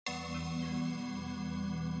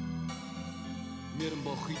Mer än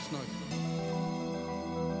bara skitsnack.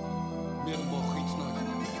 Mer än bara skitsnack.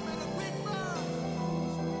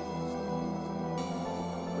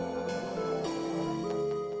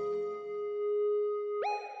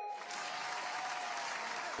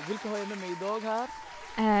 Vilka har jag med mig idag här?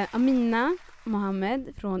 Amina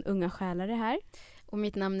Mohammed från Unga själar är här. Och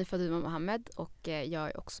mitt namn är Faduma Mohammed och jag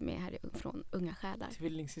är också med här från Unga själar.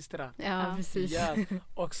 Tvillingsystrar. Ja, precis. Ja.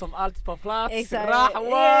 Och som alltid på plats. Exakt.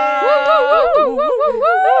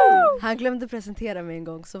 Han glömde presentera mig en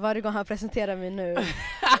gång, så varje gång han presenterar mig nu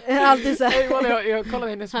alltid så här. Jag kollade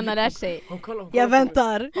hennes. Han har lärt sig. Hon Jag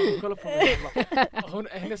väntar. Hon kollar på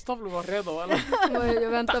mig. Hennes tavlor var redo. Eller?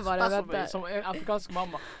 Jag väntar bara. Passar mig, som en afrikansk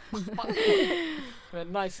mamma. Men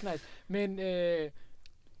nice. Men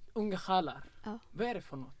Unga själar. Ja. Vad är det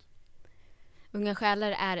för något? Unga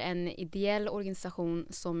själar är en ideell organisation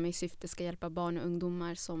som i syfte ska hjälpa barn och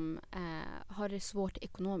ungdomar som har det svårt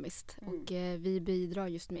ekonomiskt. Och vi bidrar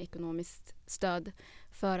just med ekonomiskt stöd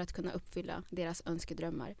för att kunna uppfylla deras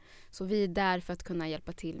önskedrömmar. Så vi är där för att kunna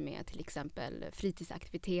hjälpa till exempel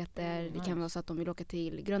fritidsaktiviteter. Det kan vara så att de vill åka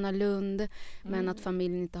till Gröna Lund men att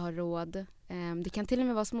familjen inte har råd. Det kan till och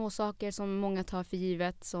med vara små saker som många tar för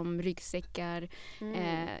givet, som ryggsäckar,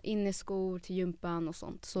 inneskor till gympan och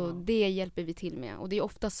sånt. Så det hjälper vi till med. Och det är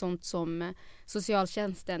ofta sånt som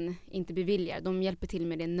socialtjänsten inte beviljar. De hjälper till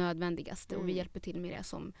med det nödvändigaste och vi hjälper till med det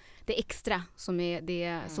som det extra, som är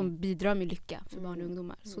det som bidrar med lycka för barn och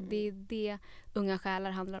ungdomar. Så det är det Unga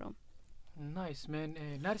själar handlar om. Nice, men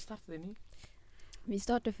när startade ni? Vi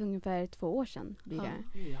startade för ungefär 2 år sedan. Ja,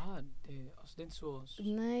 det är inte så...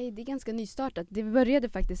 Nej, det är ganska nystartat. Det började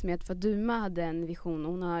faktiskt med att Faduma hade en vision.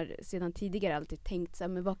 Hon har sedan tidigare alltid tänkt så här,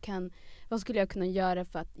 men vad skulle jag kunna göra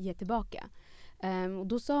för att ge tillbaka? Och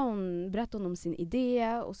då berättade hon om sin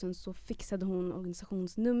idé och sen så fixade hon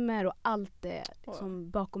organisationsnummer och allt det som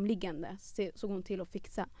bakomliggande såg hon till att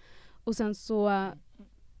fixa. Och sen så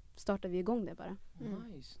startade vi igång det bara.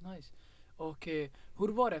 Nice. Och hur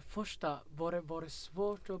var det första? Var det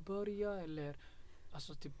svårt att börja eller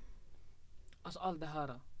alltså allt det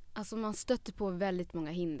här? Alltså man stötte på väldigt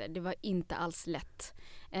många hinder. Det var inte alls lätt.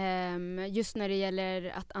 Just när det gäller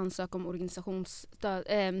att ansöka om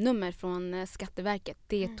organisationsnummer från Skatteverket.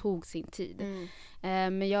 Det tog sin tid.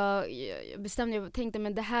 Men jag bestämde, jag tänkte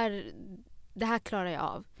men det här klarar jag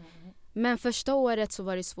av. Men första året så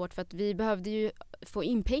var det svårt för att vi behövde ju få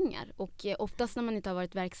in pengar och oftast när man inte har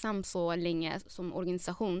varit verksam så länge som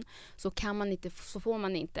organisation så får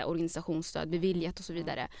man inte organisationsstöd beviljat och så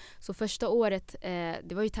vidare. Så första året,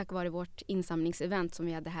 det var ju tack vare vårt insamlingsevent som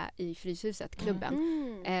vi hade här i Fryshuset, klubben,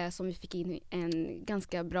 som vi fick in en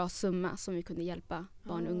ganska bra summa som vi kunde hjälpa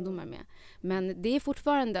barn och ungdomar med. Men det är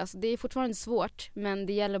fortfarande svårt, men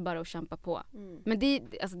det gäller bara att kämpa på. Men det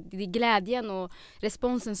är glädjen och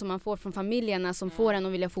responsen som man får från familjerna som får en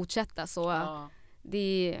att vilja fortsätta, så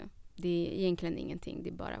det är egentligen ingenting, det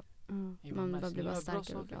är bara man bara blir bara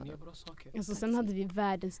starkare och glad. Alltså, sen hade vi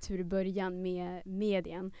världens tur i början med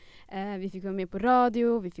medien. Vi fick vara med på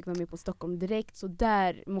radio, vi fick vara med på Stockholm direkt, så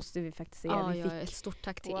där måste vi faktiskt säga. Ett stort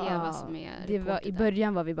tack till Eva som är I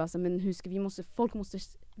början var vi bara så, men folk måste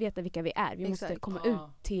veta vilka vi är. Vi måste komma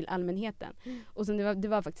ut till allmänheten. Och sen det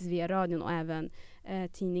var faktiskt via radion och även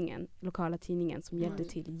lokala tidningen som hjälpte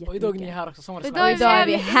till jättemycket. Och idag är ni här också. Idag är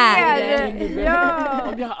vi här!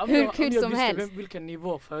 Hur kul som helst. Vilken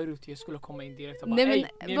nivå förut jag skulle komma in direkt och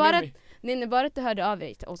bara att du hörde av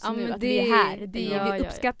er till oss nu, att vi är här. Vi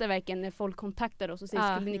uppskattar verkligen när folk kontaktar oss och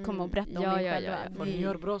säger skulle ni komma och berätta om er själva. Ni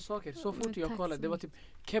gör bra saker. Så fort jag kollade, det var typ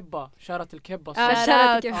Kebba, shoutout till Kebba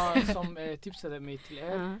som tipsade mig till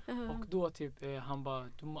er. Och då typ han bara,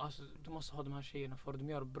 du måste ha de här tjejerna för de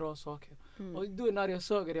gör bra saker. Och då när jag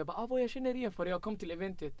såg det, jag bara, jag känner igen för jag kom till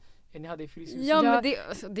eventet ni hade i Fryshuset. Ja, men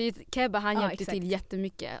det är Kebba, han hjälpte till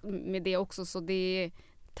jättemycket med det också, så det är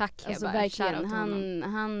tack Kebba. Alltså verkligen,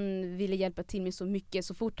 han ville hjälpa till med så mycket.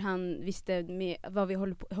 Så fort han visste med vad vi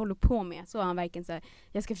håller på med så var han verkligen så här,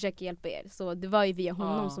 jag ska försöka hjälpa er. Så det var ju via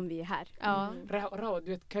honom som vi är här.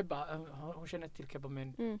 Du vet Kebba, hon känner till Kebba,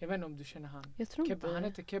 men jag vet inte om du känner han. Jag tror Kebba, han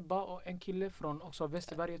heter Kebba och en kille från också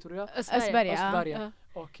Västerberga tror jag. Östberga.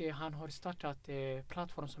 Och han har startat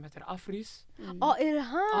plattform som heter Afris. Är det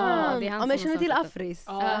han? Det är han men jag känner till Afris.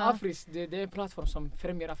 Afris, det är en plattform som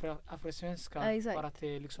främjar afrosvenskar för att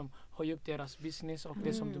liksom höja upp deras business och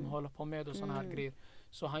det som de håller på med och såna här grejer.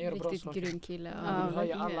 Så han gör bra saker. Grym kille. Han vill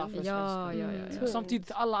höja alla afrosvenskar.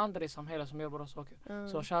 Samtidigt alla andra i samhället som gör bra saker.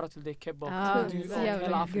 Så shoutout till dig Kebba och du och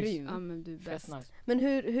hela Afris. Du är bäst. Nice. Men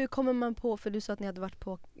hur kommer man på, för du sa att ni hade varit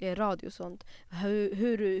på radio och sånt.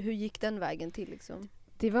 Hur gick den vägen till liksom?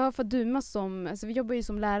 Det var Faduma vi jobbar ju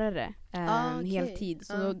som lärare heltid.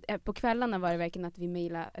 Så på kvällarna var det verkligen att vi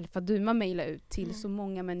eller Faduma mejlade ut till så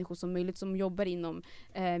många människor som möjligt som jobbar inom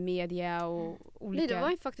media och olika... Nej, det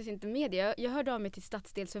var ju faktiskt inte media. Jag hörde av mig till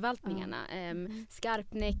stadsdelsförvaltningarna,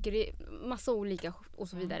 Skarpnäck, massa olika och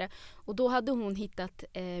så vidare. Och då hade hon hittat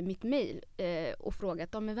mitt mejl och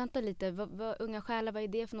frågat, men vänta lite, Unga själar, vad är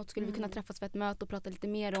det för något? Skulle vi kunna träffas för ett möte och prata lite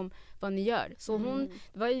mer om vad ni gör? Så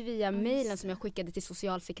det var ju via mejlen som jag skickade till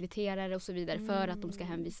socialsekreterare och så vidare för att de ska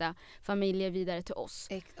hänvisa familjer vidare till oss.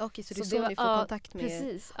 Okej, så det är så ni får kontakt med...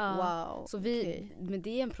 Precis, Wow. Så men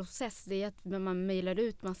det är en process. Det är att man mejlar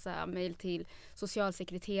ut massa mejl till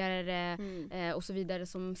socialsekreterare och så vidare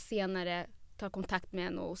som senare tar kontakt med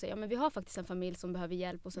en och säger men vi har faktiskt en familj som behöver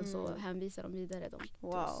hjälp och sen så hänvisar de vidare dem.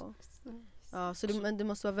 Wow. Ja, så det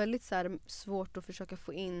måste vara väldigt så här, svårt att försöka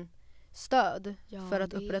få in stöd för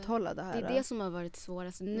att upprätthålla det här. Det är det som har varit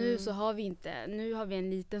svårast. Nu så har vi en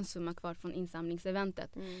liten summa kvar från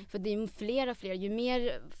insamlingseventet. För det är flera, ju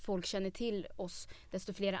mer folk känner till oss,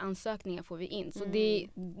 desto fler ansökningar får vi in. Så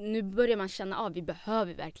nu börjar man känna av, vi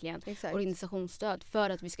behöver verkligen organisationsstöd för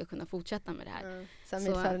att vi ska kunna fortsätta med det här.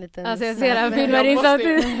 Alltså jag ser han filmar in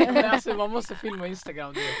samtidigt. Man måste filma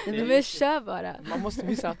Instagram. Men kör bara. Man måste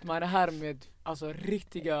visa att man är här med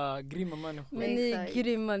riktiga grymma människor. Men ni är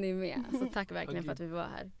grymma ni med. Så tack verkligen för att vi var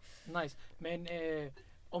här. Nice. Men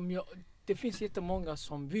det finns jättemånga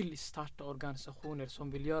som vill starta organisationer,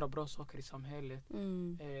 som vill göra bra saker i samhället.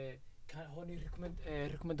 Har ni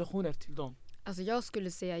rekommendationer till dem? Alltså jag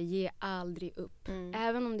skulle säga ge aldrig upp.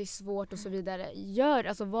 Även om det är svårt och så vidare.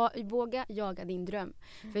 Våga jaga din dröm.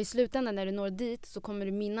 För i slutändan när du når dit så kommer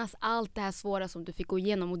du minnas allt det här svåra som du fick gå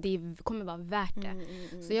igenom och det kommer vara värt det.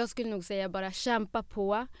 Så jag skulle nog säga bara kämpa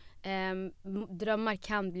på. Drömmar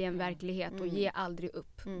kan bli en verklighet och ge aldrig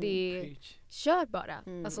upp. Kör bara.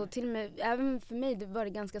 Alltså till och med, även för mig var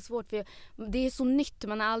det ganska svårt för det är så nytt,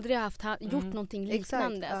 man har aldrig gjort någonting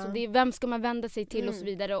liknande. Alltså vem ska man vända sig till och så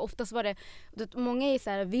vidare. Och oftast var det många är så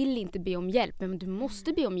här, vill inte be om hjälp, men du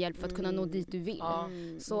måste be om hjälp för att kunna nå dit du vill.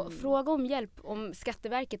 Så fråga om hjälp om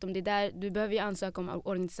Skatteverket, om det är där du behöver ju ansöka om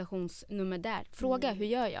organisationsnummer där. Fråga, hur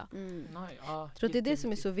gör jag? Jag tror att det är det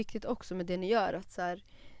som är så viktigt också med det ni gör, att så här,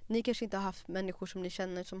 ni kanske inte har haft människor som ni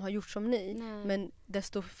känner som har gjort som ni. Nej. Men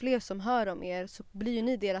desto fler som hör om er så blir ju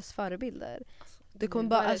ni deras förebilder. Det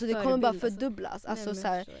kommer bara fördubblas. Alltså så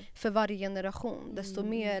här, för varje generation. Desto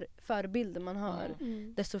mer förebilder man har.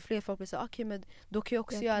 Desto fler folk blir så okej, men då kan jag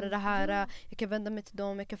också göra det här. Jag kan vända mig till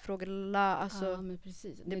dem, jag kan fråga men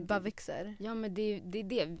precis. Det bara växer. Ja, men det är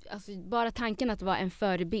det. Alltså, bara tanken att vara en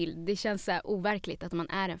förebild. Det känns så här overkligt att man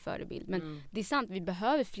är en förebild. Men det är sant, vi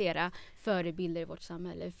behöver flera förebilder i vårt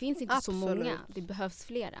samhälle. Det finns inte så många. Det behövs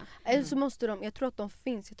flera. Eller så måste jag tror att de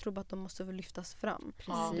finns. Jag tror bara att de måste lyftas fram.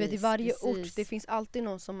 Du vet, i varje ort, det finns alltid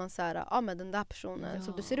någon som man säger, men den där personen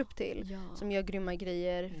som du ser upp till, som gör grymma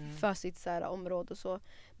grejer för sitt så här, område och så,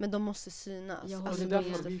 men de måste synas. Alltså, det är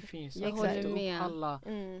därför vi finns. Jag håller med. Alla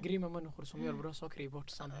grymma människor som gör bra saker i vårt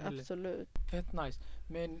samhälle. Absolut. Fett nice.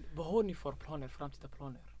 Men vad har ni för framtida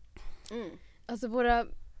planer? Alltså våra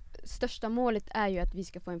största målet är ju att vi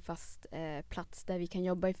ska få en fast plats där vi kan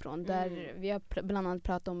jobba ifrån. Där vi har bland annat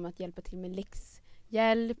pratat om att hjälpa till med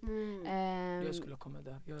hjälp. Jag skulle komma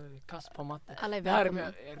där. Jag är kast på matte. Alla är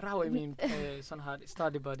välkomna. Rao är min sån här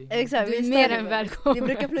study buddy. Exakt, du är mer än välkommen. Vi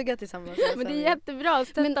brukar plugga tillsammans. Men det är jättebra att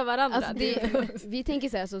stötta varandra. Alltså vi tänker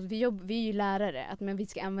så här, så vi är ju lärare, men vi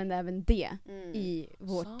ska använda även det i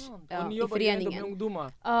vårt och ni i jobbar föreningen. Med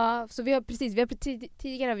ungdomar. Ja, så vi har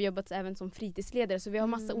tidigare har vi jobbat även som fritidsledare, så vi har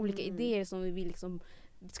massa olika idéer som vi vill liksom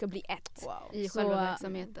ska bli ett i själva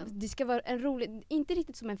verksamheten. Det ska vara en rolig, inte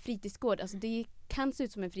riktigt som en fritidsgård, alltså det kan se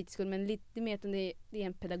ut som en fritidsgård, men lite mer än det är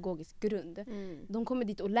en pedagogisk grund. De kommer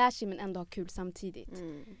dit och lär sig men ändå har kul samtidigt.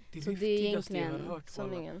 Så det är egentligen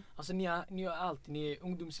sanningen. Alltså ni är allt, ni är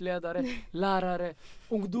ungdomsledare, lärare,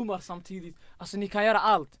 ungdomar samtidigt. Alltså ni kan göra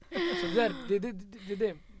allt. Så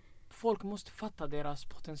det folk måste fatta deras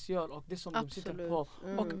potential och det som de sitter på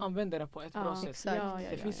och använda det på ett bra sätt.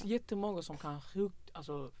 Det finns jättemånga som kan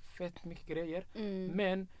fett mycket grejer,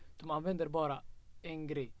 men de använder bara en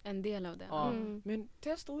grej. En del av det. Men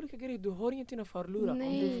testa olika grejer, du har ingenting att förlora.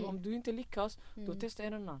 Om du inte lyckas, då testa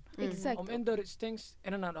en annan. Om en dörr stängs,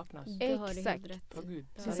 en annan öppnas. Exakt.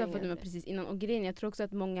 Så sa Faduma precis innan. Och grejen, jag tror också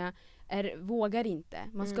att många vågar inte.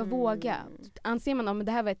 Man ska våga. Anser man att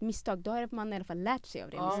det här var ett misstag, då har man i alla fall lärt sig av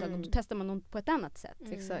det misstag. Och då testar man något på ett annat sätt.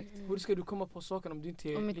 Exakt. Hur ska du komma på saker om du inte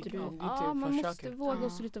försöker? Man måste våga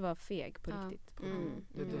och sluta vara feg på riktigt.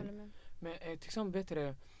 Men till exempel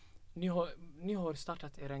bättre, ni har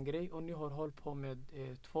startat er en grej och ni har hållit på med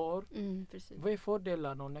 2 år. Precis. Vad är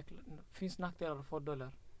fördelar? Finns nackdelar och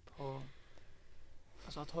fördelar?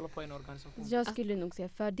 Alltså att hålla på en organisation. Jag skulle nog säga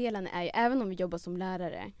fördelen är ju, även om vi jobbar som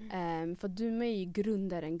lärare, Faduma är ju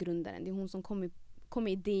grundaren. Det är hon som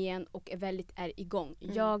kommer idén och är igång.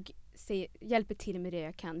 Jag hjälper till med det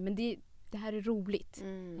jag kan, men det här är roligt.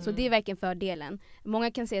 Så det är verkligen fördelen.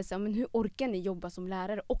 Många kan säga så, men hur orkar ni jobba som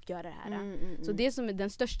lärare och göra det här? Så det som är den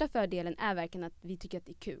största fördelen är verkligen att vi tycker att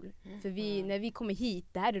det är kul. För när vi kommer hit,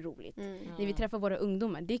 det här är roligt. När vi träffar våra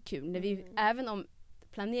ungdomar, det är kul. Även om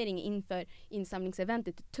planeringen inför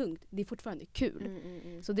insamlingseventet är tungt, det är fortfarande kul.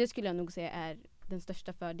 Så det skulle jag nog säga är den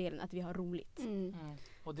största fördelen, att vi har roligt.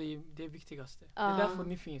 Och det är det viktigaste. Det är därför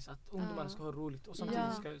ni finns, att ungdomarna ska ha roligt. Och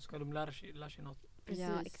samtidigt ska de lära sig något. Precis.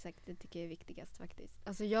 Ja, exakt. Det tycker jag är viktigast faktiskt.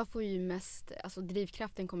 Alltså jag får ju mest, alltså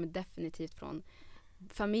drivkraften kommer definitivt från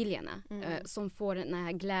familjerna som får den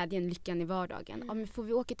här glädjen, lyckan i vardagen. Men får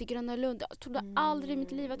vi åka till Gröna Lund? Jag trodde aldrig i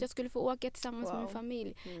mitt liv att jag skulle få åka tillsammans med min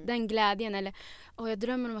familj. Den glädjen, eller jag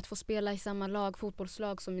drömmer om att få spela i samma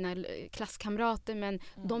fotbollslag som mina klasskamrater, men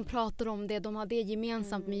de pratar om det, de har det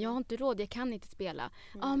gemensamt, men jag har inte råd, jag kan inte spela.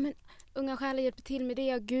 Men Unga själar hjälper till med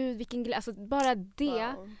det, gud vilken glädje, alltså bara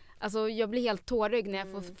det. Alltså jag blir helt tårögd när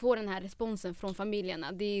jag får den här responsen från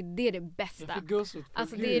familjerna. Det är det bästa.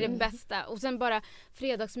 Alltså det är det bästa. Och sen bara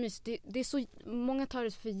fredagsmys. Det är så många tar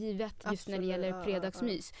det för givet just när det gäller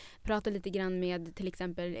fredagsmys. Prata lite grann med till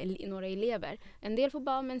exempel några elever. En del får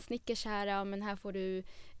bara men Snickers här, men här får du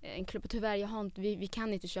en klubb. Tyvärr vi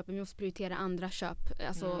kan inte köpa, vi måste prioritera andra köp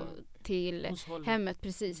alltså till hemmet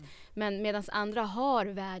precis. Men medan andra har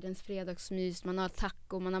världens fredagsmys, man har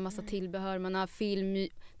taco, man har massa tillbehör, man har film.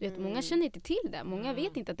 Du vet, många känner inte till det. Många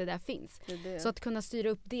vet inte att det där finns. Det. Så att kunna styra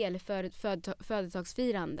upp det för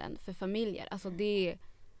företagsfiranden för familjer, alltså det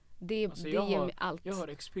ger mig allt. Jag har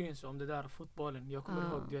experience om det där fotbollen. Jag kommer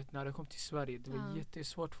ihåg, du vet, när jag kom till Sverige, det var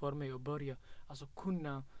jättesvårt för mig att börja, alltså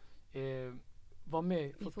kunna vara med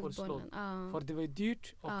i fotbollslag. För det var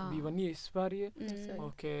dyrt och vi var nya i Sverige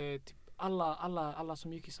och typ alla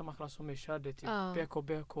som gick i samma klass som mig körde typ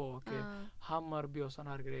BK och Hammarby och såna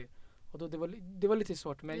här grejer. Och då det var lite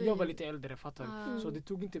svårt, men jag var lite äldre, fattar du? Så det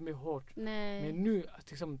tog inte mig hårt. Men nu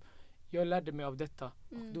liksom, jag lärde mig av detta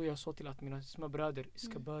och då jag sa till att mina små bröder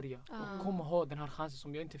ska börja och komma ha den här chansen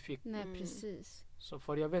som jag inte fick. Nej, precis. Så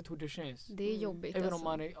för jag vet hur det känns. Det är jobbigt. Även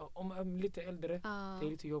alltså. om man är lite äldre, det är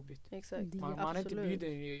lite jobbigt. Exakt. Man är inte bjuden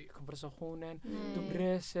i konversationen, de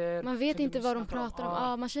reser. Man vet inte vad de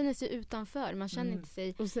pratar om. Man känner sig utanför, man känner inte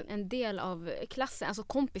sig en del av klassen, alltså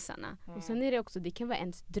kompisarna. Och sen är det också, det kan vara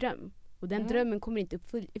ens dröm. Och den drömmen kommer inte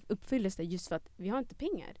uppfyllas just för att vi har inte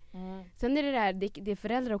pengar. Sen är det där, det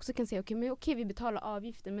föräldrar också kan säga, okej, vi betalar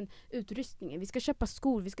avgifter, men utrustningen, vi ska köpa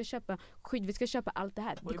skor, vi ska köpa skydd, vi ska köpa allt det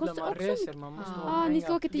här. Det kostar också reser, man måste ha pengar. Ni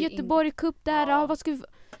ska åka till Göteborg, cup där, vad ska vi...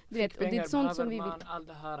 Du vet, och det är sånt som vi vill... Allt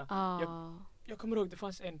det här. Jag kommer ihåg, det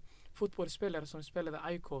fanns en fotbollsspelare som spelade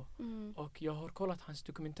AIK och jag har kollat hans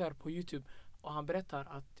dokumentär på YouTube och han berättar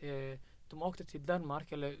att de åkte till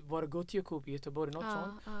Danmark eller var Gothia-cup i Göteborg, något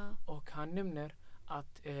sånt. Och han nämner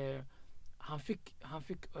att han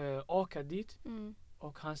fick åka dit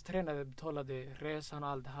och hans tränare betalade resan och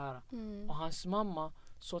allt det här. Och hans mamma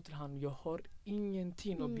sa till honom, jag har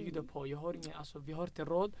ingenting att bjuda på. Vi har inte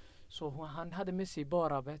råd. Så han hade med sig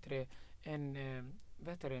bara en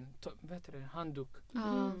handduk.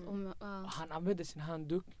 Han använde sin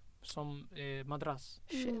handduk som madrass.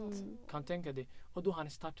 Kan tänka dig. Och då han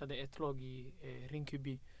startade ett lag i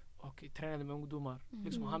Rinkeby och tränade med ungdomar.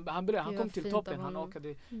 Liksom, han kom till toppen.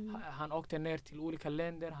 Han åkte ner till olika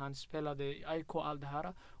länder. Han spelade i AIK och allt det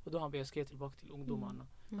här. Och då han började skriva tillbaka till ungdomarna.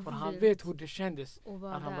 För han vet hur det kändes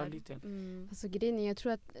när han var liten. Alltså grejen, jag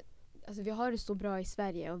tror att vi har det så bra i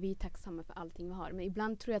Sverige och vi är tacksamma för allting vi har. Men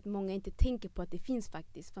ibland tror jag att många inte tänker på att det finns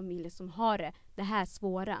faktiskt familjer som har det här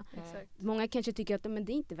svåra. Många kanske tycker att men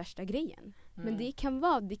det är inte värsta grejen. Men det kan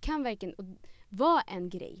verkligen vara en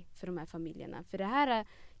grej för de här familjerna. För det här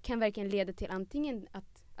kan verkligen leda till antingen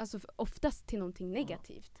oftast till någonting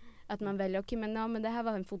negativt. Att man väljer, men det här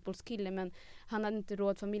var en fotbollskille, men han hade inte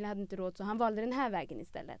råd, familjen hade inte råd, så han valde den här vägen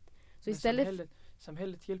istället. Så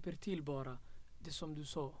samhället hjälper till bara. Det som du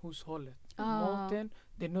sa, hushållet. Maten,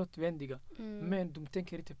 det är nödvändiga. Men de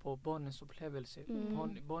tänker inte på barnens upplevelse.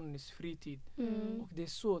 Barnens fritid. Och det är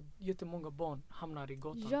så jättemånga barn hamnar i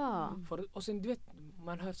gatan. Och sen du vet,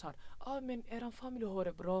 man hör så här, men er familj har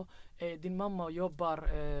det bra. Din mamma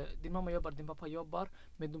jobbar, din pappa jobbar.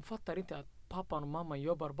 Men de fattar inte att pappan och mamman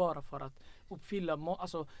jobbar bara för att uppfylla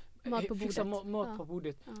mat på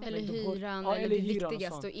bordet. Eller hyran, eller det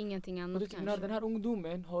viktigaste och ingenting annat kanske. När den här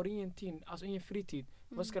ungdomen har ingenting, alltså ingen fritid,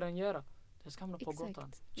 vad ska den göra? Den ska hamna på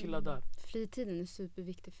gatan, chilla där. Fritiden är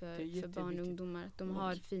superviktig för barn och ungdomar. De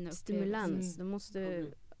har fina stimulans. De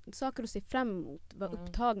måste saker att se fram emot, vara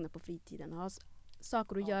upptagna på fritiden, ha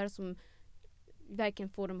saker att göra som verkligen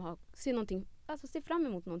får dem se fram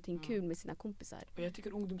emot någonting kul med sina kompisar. Och jag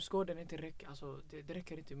tycker ungdomsgården inte räcker, alltså det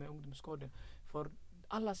räcker inte med ungdomsgården, för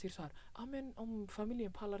alla säger så här, men om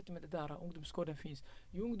familjen pallar inte med det där, ungdomsgården finns.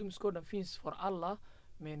 Jo, ungdomsgården finns för alla,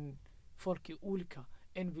 men folk är olika.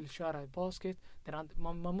 En vill köra i basket,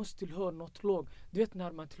 man måste tillhöra något lag. Du vet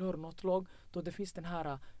när man tillhör något lag, då det finns den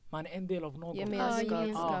här, man är en del av något.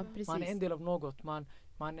 Gemenskap, man är en del av något, man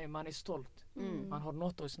är stolt. Man har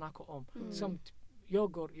något att snacka om. Som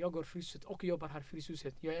jag går fryshuset och jobbar här i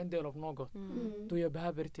fryshuset. Jag är en del av något. Då jag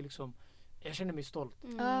behöver inte liksom, jag känner mig stolt.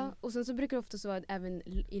 Ja, och sen så brukar det ofta så att även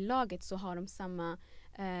i laget så har de samma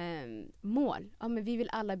mål. Ja, men vi vill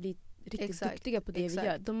alla bli riktigt duktiga på det vi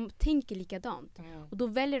gör. De tänker likadant. Och då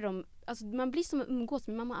väljer de, alltså man blir som att umgås,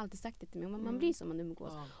 min mamma har alltid sagt det till mig, man blir som man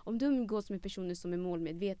umgås. Om du umgås med personer som är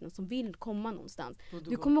målmedvetna, som vill komma någonstans,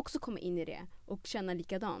 du kommer också komma in i det och känna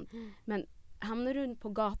likadant. Men hamnar du på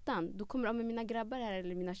gatan, då kommer mina grabbar här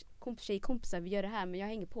eller mina tjejkompisar, vi gör det här, men jag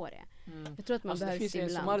hänger på det. Jag tror att man behöver stimulans. Det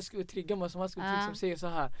finns en somalisk uttryck som säger så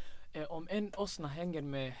här, om en åsna hänger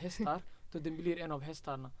med hästar, då den blir en av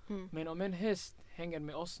hästarna. Men om en häst hänger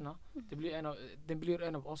med åsna, den blir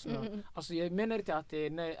en av åsnorna. Alltså jag menar inte att det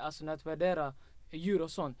är att värdera djur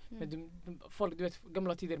och sånt. Men folk, du vet,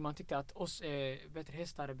 gamla tider man tyckte att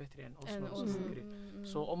hästar är bättre än åsnor.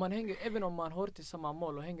 Så om man hänger, även om man har till samma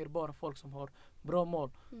mål och hänger bara folk som har bra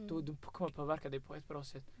mål, då de kommer påverka dig på ett bra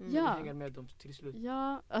sätt. Du hänger med dem till slut.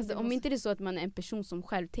 Ja, alltså om inte det är så att man är en person som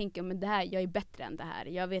själv tänker, men det här, jag är bättre än det här.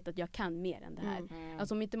 Jag vet att jag kan mer än det här.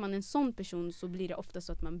 Alltså om inte man är en sån person, så blir det ofta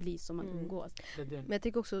så att man blir som man umgås. Men jag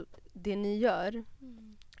tycker också, det ni gör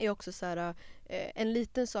är också så här, en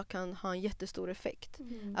liten sak kan ha en jättestor effekt.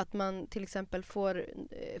 Att man till exempel får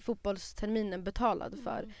fotbollsterminen betalad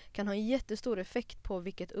för, kan ha en jättestor effekt på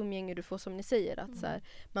vilket umgänge du får, som ni säger. Att så här,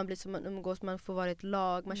 man blir som man umgås, man får vara ett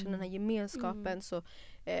lag, man känner den här gemenskapen. Så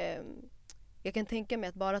jag kan tänka mig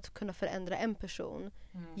att bara att kunna förändra en person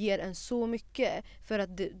ger en så mycket, för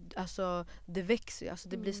att det växer, alltså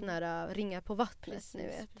det blir såna här ringar på vattnet. Precis, ni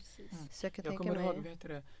vet. Så jag kommer ihåg,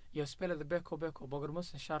 jag spelade BK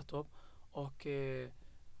Bagarmossen Chartop, och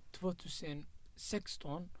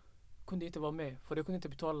 2016 kunde jag inte vara med, för jag kunde inte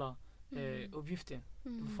betala avgiften.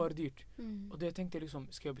 Det var för dyrt. Och då jag tänkte liksom,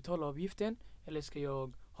 ska jag betala avgiften eller ska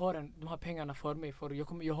jag ha de här pengarna för mig, för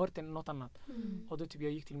jag har inte något annat. Och då typ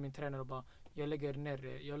jag gick till min tränare och bara, jag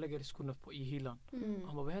lägger skorna i hyllan.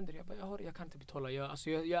 Han bara, vad händer? Jag bara, jag kan inte betala. Jag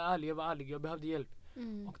var ärlig, jag behövde hjälp.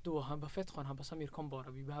 Och då han bara, fett skön, han bara, Samir, kom bara,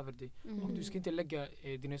 vi behöver dig. Och du ska inte lägga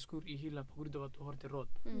dina skor i hyllan på grund av att du har inte råd.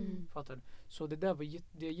 Fattar du? Så det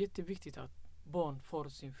är jätteviktigt att barn får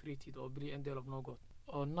sin fritid och blir en del av något.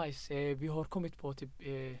 Och nice, vi har kommit på typ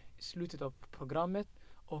slutet av programmet,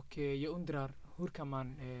 och jag undrar, hur kan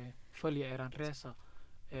man följa er resa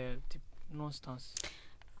typ någonstans?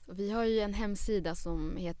 Vi har ju en hemsida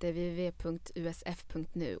som heter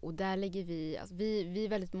www.usf.nu, och där lägger vi är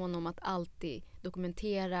väldigt måna om att alltid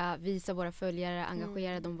dokumentera, visa våra följare,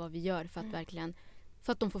 engagera dem vad vi gör för att verkligen,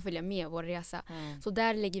 för att de får följa med vår resa. Så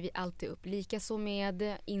där lägger vi alltid upp. Likaså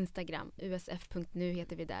med Instagram, usf.nu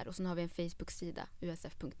heter vi där. Och sen har vi en Facebook-sida,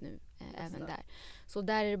 usf.nu, även där. Så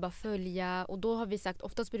där är det bara följa. Och då har vi sagt,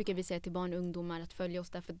 oftast brukar vi säga till barn och ungdomar att följa oss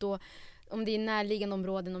där. För då, om det är närliggande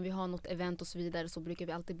områden, om vi har något event och så vidare, så brukar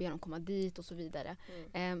vi alltid be dem komma dit och så vidare.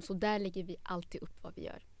 Så där lägger vi alltid upp vad vi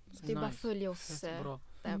gör. Så det är bara att följa oss där.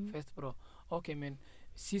 Fett bra. Okej, men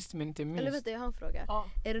sist men inte minst. Eller vet du, jag har en fråga.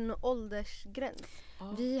 Är det någon åldersgräns?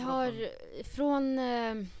 Vi har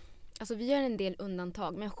vi gör en del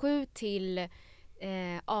undantag, men 7 till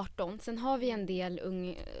 18. Sen har vi en del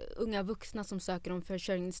unga vuxna som söker om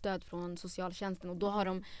försörjningsstöd från socialtjänsten, och då har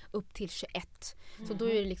de upp till 21. Så då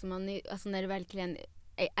är det liksom, när det verkligen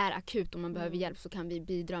är akut och man behöver hjälp, så kan vi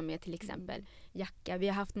bidra med till exempel jacka. Vi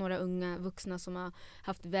har haft några unga vuxna som har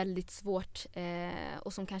haft väldigt svårt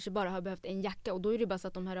och som kanske bara har behövt en jacka, och då är det bara så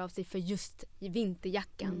att de hör av sig för just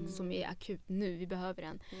vinterjackan som är akut nu, vi behöver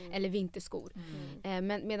den, eller vinterskor.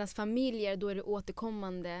 Men medan familjer, då är det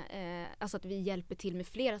återkommande, alltså att vi hjälper till med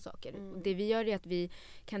flera saker. Det vi gör är att vi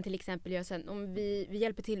kan till exempel göra sen, om vi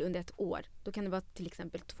hjälper till under ett år, då kan det vara till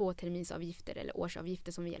exempel 2 terminsavgifter eller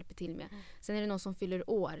årsavgifter som vi hjälper till med. Sen är det någon som fyller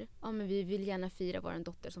år, men vi vill gärna fira vår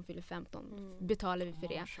dotter som fyller 15, betalar vi för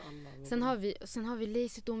det. Sen har vi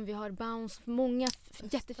Lazytom, vi har Bounce, många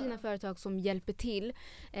jättefina företag som hjälper till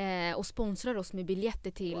och sponsrar oss med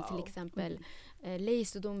biljetter till exempel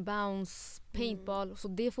Lazytom, Bounce, Paintball, så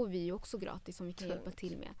det får vi ju också gratis som vi kan hjälpa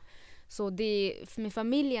till med. Så med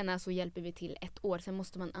familjerna så hjälper vi till 1 år. Sen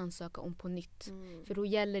måste man ansöka om på nytt. För då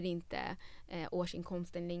gäller inte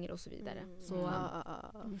årsinkomsten längre och så vidare. Så,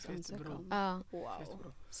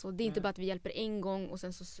 så det är inte bara att vi hjälper en gång och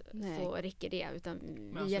sen så räcker det. Utan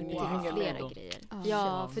vi hjälper till flera grejer.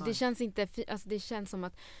 Ja, för det känns inte... Alltså det känns som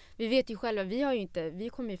att... Vi vet ju själva, vi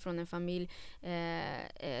kommer ju från en familj, vi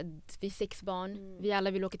är 6 barn, vi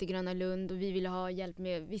alla vill åka till Gröna Lund och vi vill ha hjälp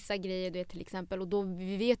med vissa grejer till exempel, och då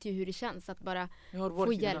vi vet ju hur det känns att bara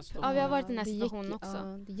få hjälp. Ja, vi har varit i den här situationen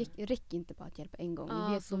också. Det räcker inte bara att hjälpa en gång,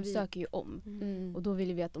 vi vet, de söker ju om och då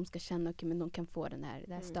vill vi att de ska känna att de kan få det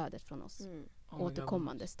här stödet från oss.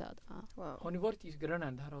 Återkommande stöd. Har ni varit i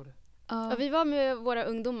Gröna det här året? Ja, vi var med våra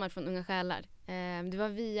ungdomar från Unga själar. Det var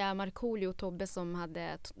via Markoolio och Tobbe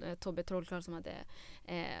Tobbe Trollkarl som hade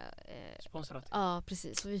sponsrat. Ja,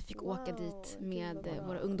 precis. Så vi fick åka dit med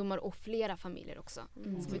våra ungdomar och flera familjer också. Så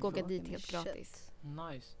vi fick åka dit helt gratis.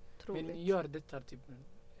 Nice. Men ni gör detta typ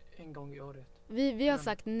en gång i året? Vi har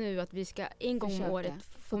sagt nu att vi ska en gång om året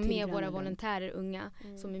få med våra volontärer unga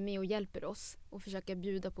som är med och hjälper oss och försöka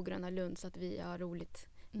bjuda på Gröna Lund så att vi har roligt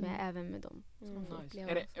även med dem.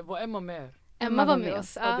 Nice. Var Emma med? Emma var med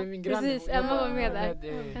oss. Ja, precis. Emma var med där.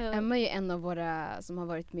 Emma är en av våra som har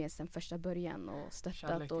varit med sedan första början och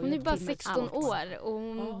stöttat. Och hon är bara 16 år och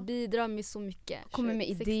hon bidrar med så mycket. Kommer med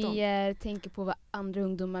idéer, tänker på vad andra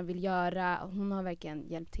ungdomar vill göra. Hon har verkligen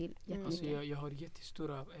hjälpt till jättemycket. Alltså jag har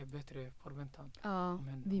jättestora, bättre förväntan. Ja,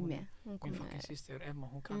 vi med. Min fucking syster Emma,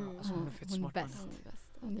 hon kan, alltså hon är fett smart.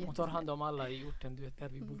 Hon tar hand om alla i orten, du vet, där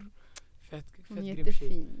vi bor. Fett grym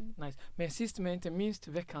tjej. Nice. Men sist men inte minst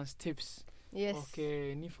veckans tips. Yes. Och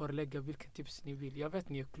ni får lägga vilka tips ni vill. Jag vet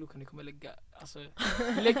ni är kloka, ni kommer lägga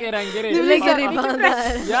lägg era grej. Nu lägger ribban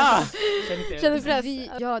där. Ja.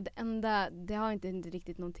 Det har inte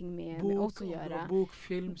riktigt någonting med oss att göra. Bok,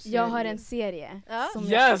 film, serie. Jag har en serie som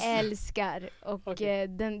jag älskar och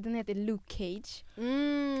den heter Luke Cage.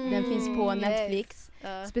 Den finns på Netflix.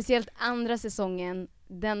 Speciellt andra säsongen,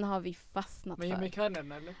 den har vi fastnat för. Men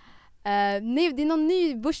amerikanerna eller? Nej, det är någon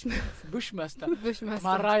ny Bushmaster.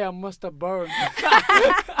 Mariah must burn.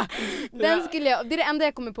 Det är det enda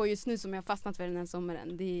jag kommer på just nu som jag har fastnat för den här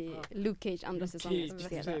sommaren. Det är Luke Cage andra säsongen.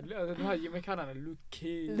 Den här amerikanerna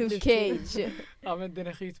Luke Cage. Ja, men den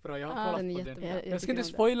är skitbra. Jag har kollat på den. Jag ska inte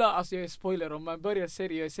spoila, alltså jag är spoiler om man börjar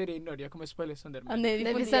jag är serienörd, jag kommer spoila sönder. Nej,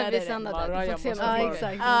 vi får inte göra det. Mariah must burn.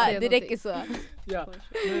 Exakt. Det räcker så. Ja.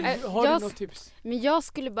 Har du något tips? Men jag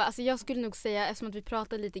skulle nog säga, eftersom att vi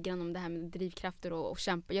pratade lite grann om det här med drivkrafter och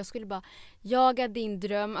kämpa. Jag skulle bara jaga din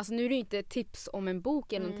dröm. Alltså nu är det inte tips om en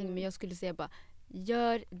bok eller någonting, men jag skulle säga bara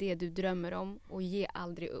gör det du drömmer om och ge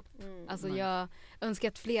aldrig upp. Alltså jag önskar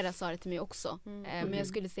att flera sa det till mig också. Men jag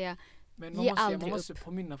skulle säga ge aldrig upp. Man måste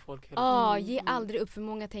påminna folk hela tiden. Ge aldrig upp, för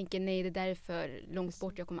många tänker nej, det där är för långt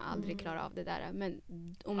bort, jag kommer aldrig klara av det där. Men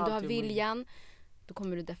om du har viljan, då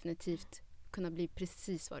kommer du definitivt kunna bli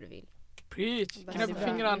precis vad du vill. Preach! Knäpp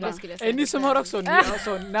fingrarna. Ni som har också,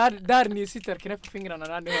 där ni sitter, knäpp fingrarna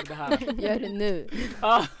när ni hör det här. Gör det nu.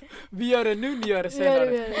 Vi gör det nu, ni gör det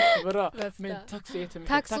senare. Bra. Men tack så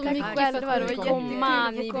jättemycket. Tack så mycket för att du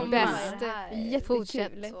komma. Ni är bäst.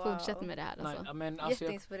 Fortsätt med det här. Alltså.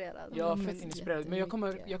 Jätteinspirerad. Jag är fett inspirerad. Men jag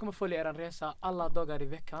kommer följa er resa alla dagar i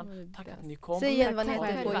veckan. Tack att ni kom. Säg igen vad ni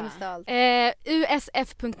heter på Insta.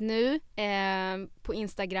 usf.nu på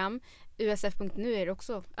Instagram. usf.nu är det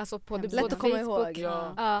också. Alltså på både Facebook.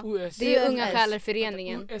 Det är Unga själar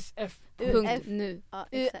föreningen. USF.nu.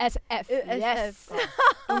 USF. Yes.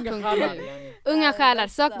 Unga själar.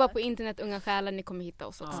 Sök bara på internet Unga själar, ni kommer hitta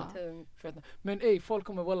oss också. Men folk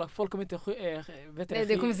kommer inte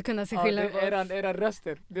det kommer inte kunna se skillnad på era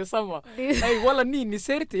röster. Det är samma. Walla ni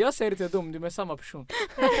ser inte, jag ser inte dem, du är samma person.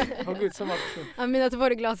 Gud, samma person. Amina, ta på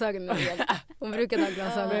dig glasögonen. Hon brukar ha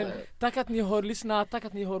glasögon. Tack att ni har lyssnat, tack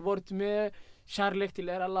att ni har varit med. Kärlek till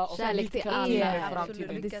er alla. Och kärlek till alla.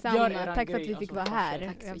 Detsamma. Tack för att vi fick vara här. Det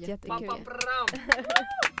har varit jättekul.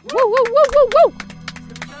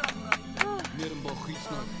 Mer än bara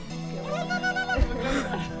skitsnack.